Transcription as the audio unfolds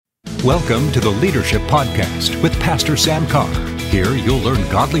Welcome to the Leadership Podcast with Pastor Sam Carr. Here you'll learn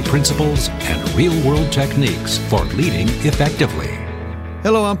godly principles and real-world techniques for leading effectively.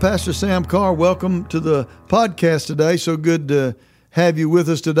 Hello, I'm Pastor Sam Carr. Welcome to the podcast today. So good to have you with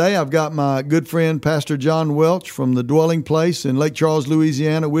us today. I've got my good friend, Pastor John Welch from the Dwelling Place in Lake Charles,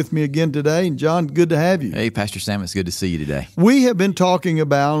 Louisiana, with me again today. And John, good to have you. Hey, Pastor Sam, it's good to see you today. We have been talking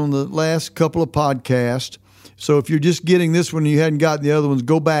about on the last couple of podcasts. So if you're just getting this one and you hadn't gotten the other ones,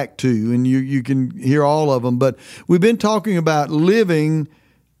 go back to, and you can hear all of them. But we've been talking about living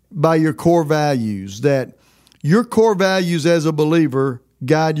by your core values, that your core values as a believer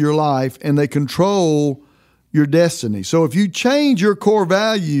guide your life and they control your destiny. So if you change your core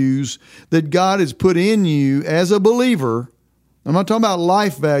values that God has put in you as a believer, I'm not talking about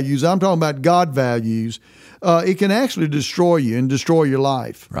life values, I'm talking about God values, it can actually destroy you and destroy your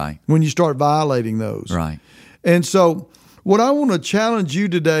life. Right. When you start violating those. Right. And so what I want to challenge you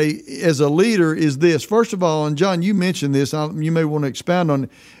today as a leader is this. First of all, and John, you mentioned this, you may want to expound on it.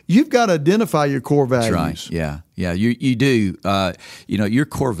 You've got to identify your core values. That's right. Yeah, you do. Your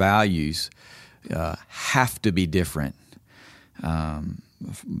core values have to be different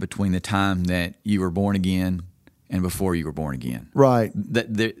between the time that you were born again and before you were born again. Right.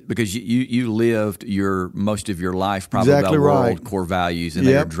 Because you lived most of your life probably exactly by world right. core values, and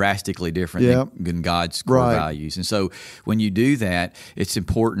they are drastically different than God's core values. And so when you do that, it's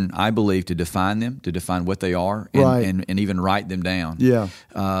important, I believe, to define them, to define what they are, and even write them down. Yeah.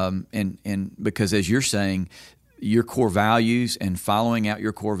 And because as you're saying, your core values and following out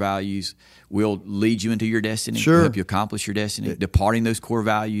your core values will lead you into your destiny, help you accomplish your destiny. Departing those core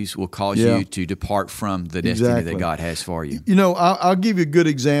values will cause you to depart from the destiny that God has for you. You know, I'll give you a good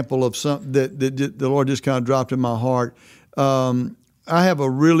example of something that the Lord just kind of dropped in my heart. I have a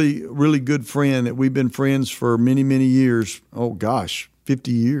really, really good friend that we've been friends for many, many years. Oh, gosh,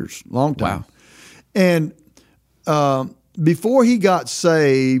 50 years, long time. Wow. And before he got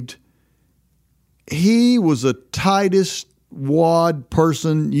saved, he was the tightest wad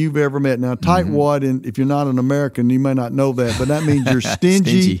person you've ever met. Now, tight wad, and if you're not an American, you may not know that, but that means you're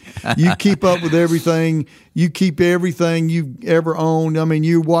stingy. You keep up with everything. You keep everything you've ever owned. I mean,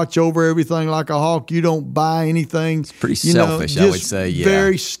 you watch over everything like a hawk. You don't buy anything. It's pretty selfish, I would say. Yeah.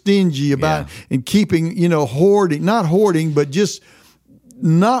 Very stingy about and keeping, hoarding, not hoarding, but just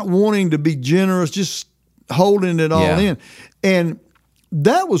not wanting to be generous, just holding it all in. And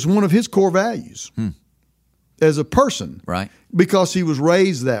that was one of his core values as a person. Right. Because he was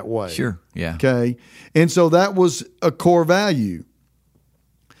raised that way. Sure, yeah. Okay. And so that was a core value.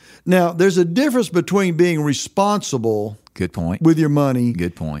 Now, there's a difference between being responsible Good point. with your money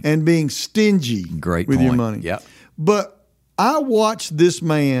Good point. and being stingy with your money. Yep. But I watched this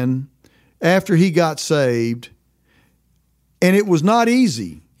man after he got saved, and it was not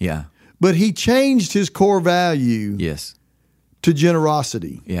easy. Yeah. But he changed his core value to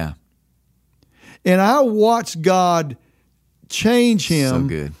generosity. Yeah. And I watched God change him. So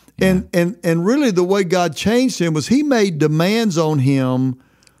good. Yeah. And really the way God changed him was he made demands on him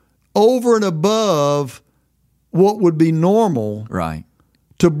over and above what would be normal. Right.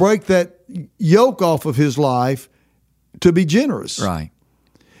 To break that yoke off of his life to be generous. Right.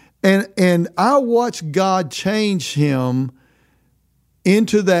 And I watched God change him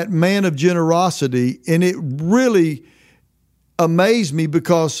into that man of generosity, and it really amazed me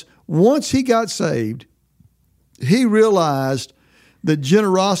because once he got saved, he realized that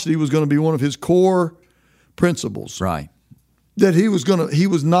generosity was going to be one of his core principles. Right. That he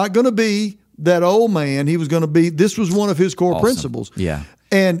was not going to be that old man. He was going to be, this was one of his core principles. Yeah.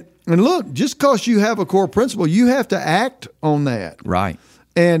 And look, just because you have a core principle, you have to act on that. Right.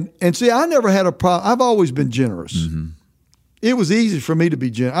 And see, I never had a problem. I've always been generous. Mm-hmm. It was easy for me to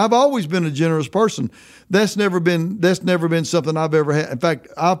be generous. I've always been a generous person. That's never been something I've ever had. In fact,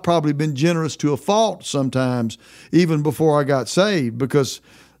 I've probably been generous to a fault sometimes, even before I got saved, because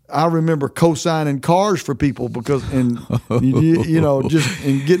I remember co-signing cars for people just and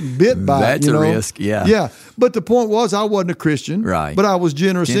getting bit by That's it. a risk, yeah. Yeah. But the point was I wasn't a Christian. Right. But I was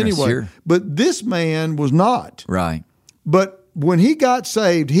generous anyway. Sure. But this man was not. Right. But when he got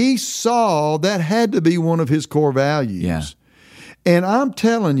saved, he saw that had to be one of his core values. Yeah. And I'm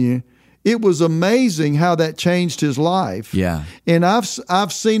telling you, it was amazing how that changed his life. Yeah. And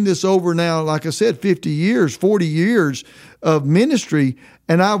I've seen this over now, like I said, 40 years of ministry,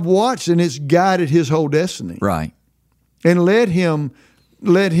 and I've watched, and it's guided his whole destiny. Right. And led him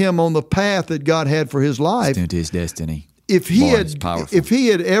on the path that God had for his life. Into his destiny. If he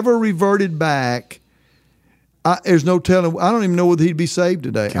had ever reverted back, there's no telling. I don't even know whether he'd be saved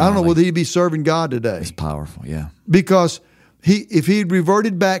today. I don't know whether he'd be serving God today. It's powerful, yeah. Because if he'd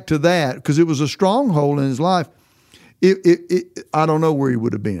reverted back to that, because it was a stronghold in his life, I don't know where he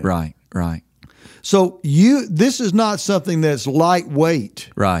would have been. Right. So this is not something that's lightweight.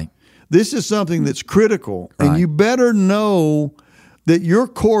 Right. This is something that's critical, Right. and you better know that your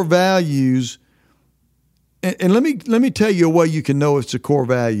core values. And let me tell you a way you can know it's a core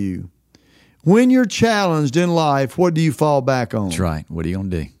value. When you're challenged in life, what do you fall back on? That's right. What are you going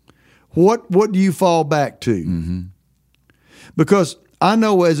to do? What do you fall back to? Mm-hmm. Because I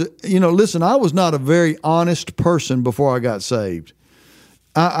know listen, I was not a very honest person before I got saved.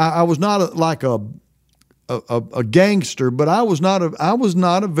 I was not like a gangster, but I was not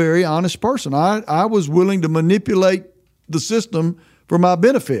a very honest person. I was willing to manipulate the system for my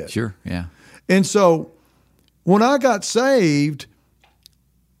benefit. Sure, yeah. And so when I got saved,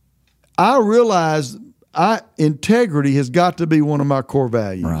 I realized integrity has got to be one of my core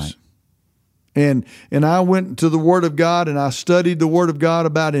values. Right. And I went to the Word of God and I studied the Word of God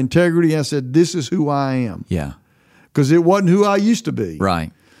about integrity. I said, this is who I am. Yeah. Because it wasn't who I used to be.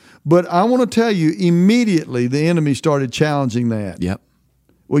 Right. But I want to tell you, immediately the enemy started challenging that. Yep.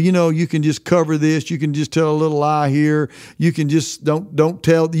 Well, you can just cover this. You can just tell a little lie here. You can just don't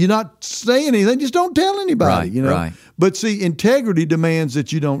tell. You're not saying anything. Just don't tell anybody. Right, right. But see, integrity demands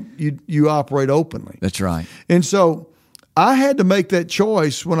that you operate openly. That's right. And so I had to make that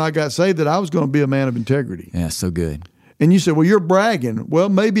choice when I got saved that I was going to be a man of integrity. Yeah, so good. And you said, well, you're bragging. Well,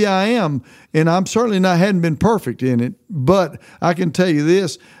 maybe I am, and I'm certainly hadn't been perfect in it. But I can tell you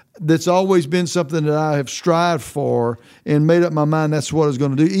this, that's always been something that I have strived for and made up my mind that's what I was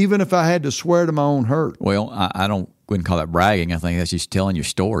going to do, even if I had to swear to my own hurt. Well, I wouldn't call that bragging. I think that's just telling your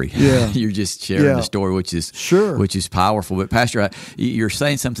story. Yeah. You're just sharing the story, which is powerful. But Pastor, you're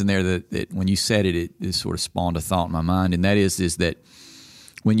saying something there that when you said it sort of spawned a thought in my mind, and that is that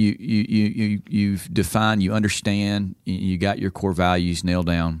when you've defined, you understand, you got your core values nailed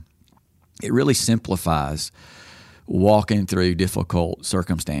down, it really simplifies walking through difficult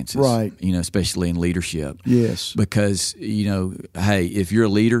circumstances, right? Especially in leadership. Yes, because hey, if you're a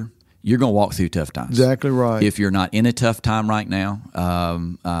leader, you're going to walk through tough times. Exactly right. If you're not in a tough time right now,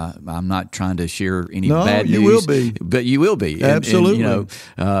 I'm not trying to share any bad news. No, you will be. But you will be. Absolutely.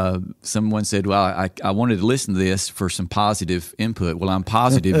 And someone said, well, I wanted to listen to this for some positive input. Well, I'm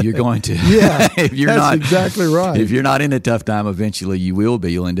positive you're going to. Yeah, that's exactly right. If you're not in a tough time, eventually you will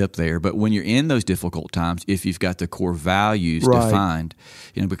be. You'll end up there. But when you're in those difficult times, if you've got the core values defined,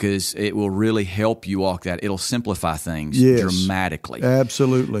 because it will really help you walk that. It'll simplify things dramatically.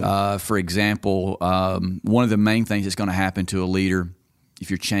 Absolutely. For example, one of the main things that's going to happen to a leader, if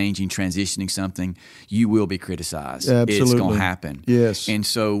you're changing, transitioning something, you will be criticized. Absolutely. It's going to happen. Yes. And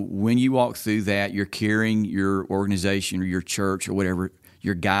so when you walk through that, you're carrying your organization or your church or whatever,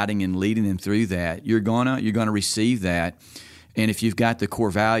 you're guiding and leading them through that. You're gonna receive that. And if you've got the core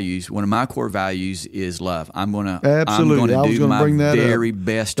values, one of my core values is love. I'm going to do my very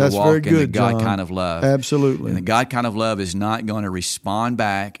best to walk in the God kind of love. Absolutely. And the God kind of love is not going to respond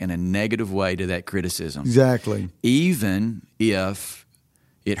back in a negative way to that criticism. Exactly. Even if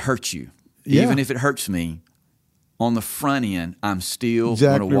it hurts you. Yeah. Even if it hurts me. On the front end, I'm still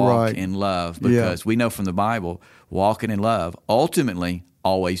going to walk in love because we know from the Bible, walking in love ultimately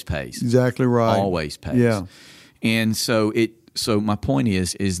always pays. Exactly right. Always pays. Yeah. And so my point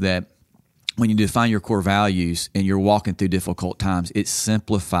is that when you define your core values and you're walking through difficult times, it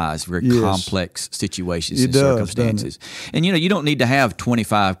simplifies very complex situations and circumstances. And you don't need to have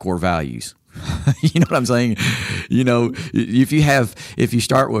 25 core values. You know what I'm saying? If you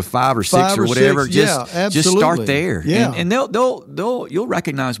start with 5 or 6 or whatever, just start there. Yeah. And you'll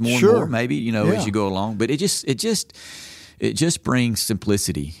recognize more and more maybe, as you go along. But it just brings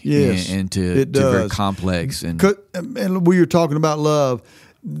simplicity into very complex. And we were talking about love.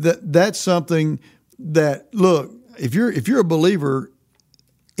 That's something that, look, if you're a believer,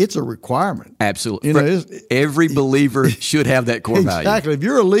 it's a requirement. Absolutely. Every believer should have that core value. Exactly. If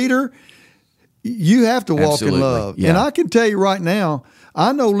you're a leader, you have to walk in love. Yeah. And I can tell you right now,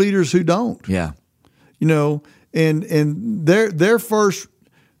 I know leaders who don't. Yeah. And their first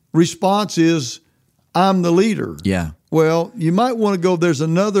response is, I'm the leader. Yeah. Well, you might want to go, there's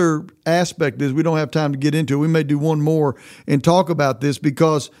another aspect is we don't have time to get into it. We may do one more and talk about this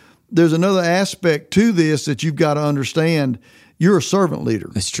because there's another aspect to this that you've got to understand. You're a servant leader.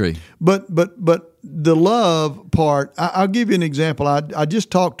 That's true. But the love part, I'll give you an example. I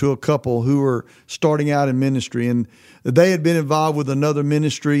just talked to a couple who were starting out in ministry, and they had been involved with another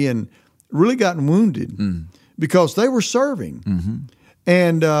ministry and really gotten wounded because they were serving. Mm-hmm.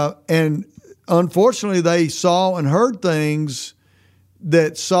 And unfortunately, they saw and heard things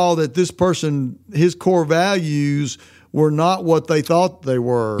that this person, his core values were not what they thought they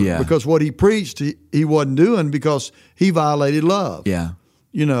were. Yeah. Because what he preached, he wasn't doing because he violated love. Yeah.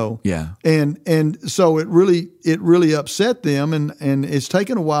 You know. Yeah. And so it really upset them, and it's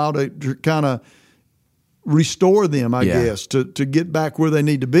taken a while to kind of restore them, I guess, to get back where they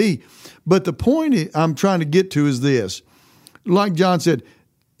need to be. But the point I'm trying to get to is this. Like John said,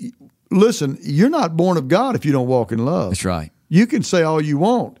 listen, you're not born of God if you don't walk in love. That's right. You can say all you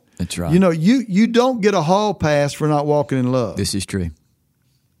want. That's right. You know, you don't get a hall pass for not walking in love. This is true.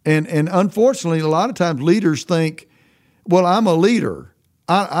 And unfortunately, a lot of times leaders think, well, I'm a leader.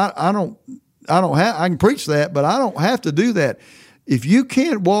 I don't have, I can preach that, but I don't have to do that. If you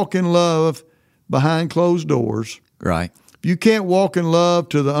can't walk in love behind closed doors, right. If you can't walk in love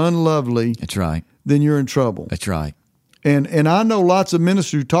to the unlovely, that's right. Then you're in trouble. That's right. And I know lots of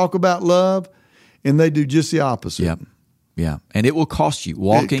ministers who talk about love, and they do just the opposite. Yep. Yeah. And it will cost you.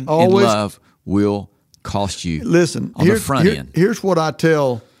 Walking in love will cost you. Listen, on the front end. Here's what I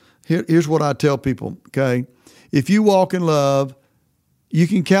tell. Here's what I tell people. Okay, if you walk in love, you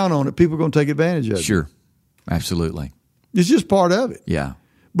can count on it. People are going to take advantage of it. Sure, absolutely. It's just part of it. Yeah.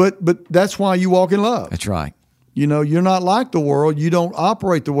 But that's why you walk in love. That's right. You know, you're not like the world. You don't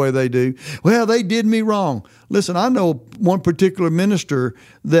operate the way they do. Well, they did me wrong. Listen, I know one particular minister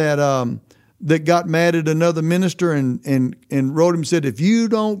that got mad at another minister and wrote him and said, if you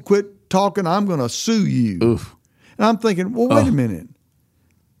don't quit talking, I'm going to sue you. Oof. And I'm thinking, well, wait a minute.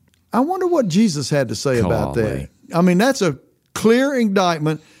 I wonder what Jesus had to say about that. I mean, that's a clear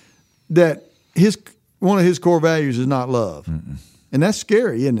indictment that one of his core values is not love. Mm-mm. And that's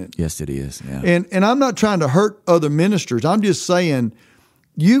scary, isn't it? Yes, it is. Yeah. And I'm not trying to hurt other ministers. I'm just saying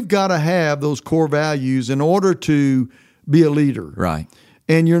you've got to have those core values in order to be a leader. Right.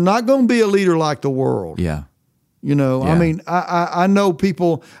 And you're not going to be a leader like the world. Yeah. You know, yeah. I mean, I know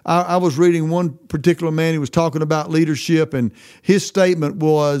people. I was reading one particular man who was talking about leadership, and his statement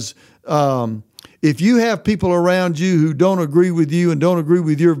was, if you have people around you who don't agree with you and don't agree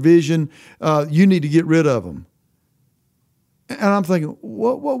with your vision, you need to get rid of them. And I'm thinking,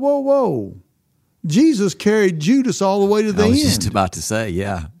 whoa. Jesus carried Judas all the way to the end. I was just about to say,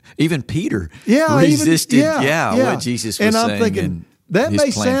 yeah. Even Peter resisted what Jesus was saying. And I'm thinking, that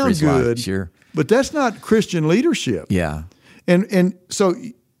may sound good, sure, but that's not Christian leadership. Yeah. And so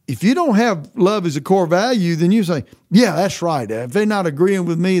if you don't have love as a core value, then you say, yeah, that's right. If they're not agreeing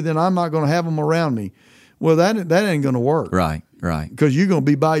with me, then I'm not going to have them around me. Well, that ain't going to work. Right. Because you're going to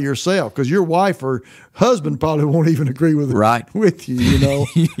be by yourself. Because your wife or husband probably won't even agree with you. You know.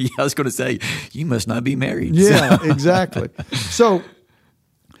 Yeah, I was going to say you must not be married. Yeah, exactly. So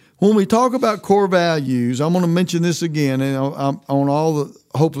when we talk about core values, I'm going to mention this again, and on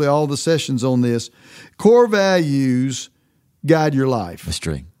hopefully all the sessions on this. Core values guide your life. That's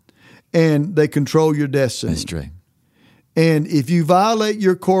true. And they control your destiny. That's true. And if you violate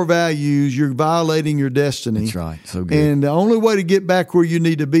your core values, you're violating your destiny. That's right. So good. And the only way to get back where you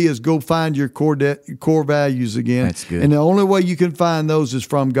need to be is go find your core values again. That's good. And the only way you can find those is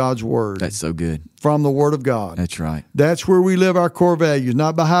from God's Word. That's so good. From the Word of God. That's right. That's where we live our core values,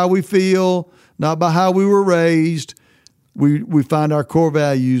 not by how we feel, not by how we were raised. We find our core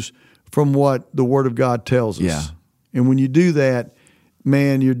values from what the Word of God tells us. Yeah. And when you do that,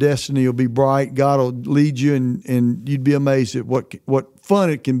 man, your destiny will be bright. God will lead you, and you'd be amazed at what fun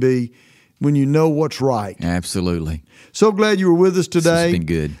it can be when you know what's right. Absolutely. So glad you were with us today. It's been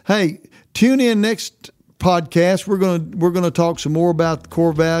good. Hey, tune in next podcast. We're gonna talk some more about the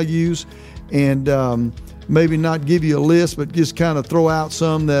core values, and maybe not give you a list, but just kind of throw out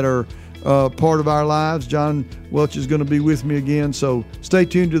some that are part of our lives. John Welch is going to be with me again, so stay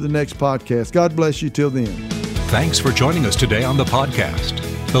tuned to the next podcast. God bless you till then. Thanks for joining us today on the podcast.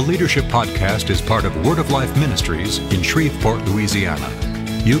 The Leadership Podcast is part of Word of Life Ministries in Shreveport, Louisiana.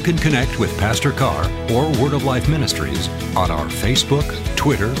 You can connect with Pastor Carr or Word of Life Ministries on our Facebook,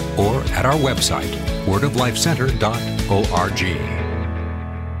 Twitter, or at our website, wordoflifecenter.org.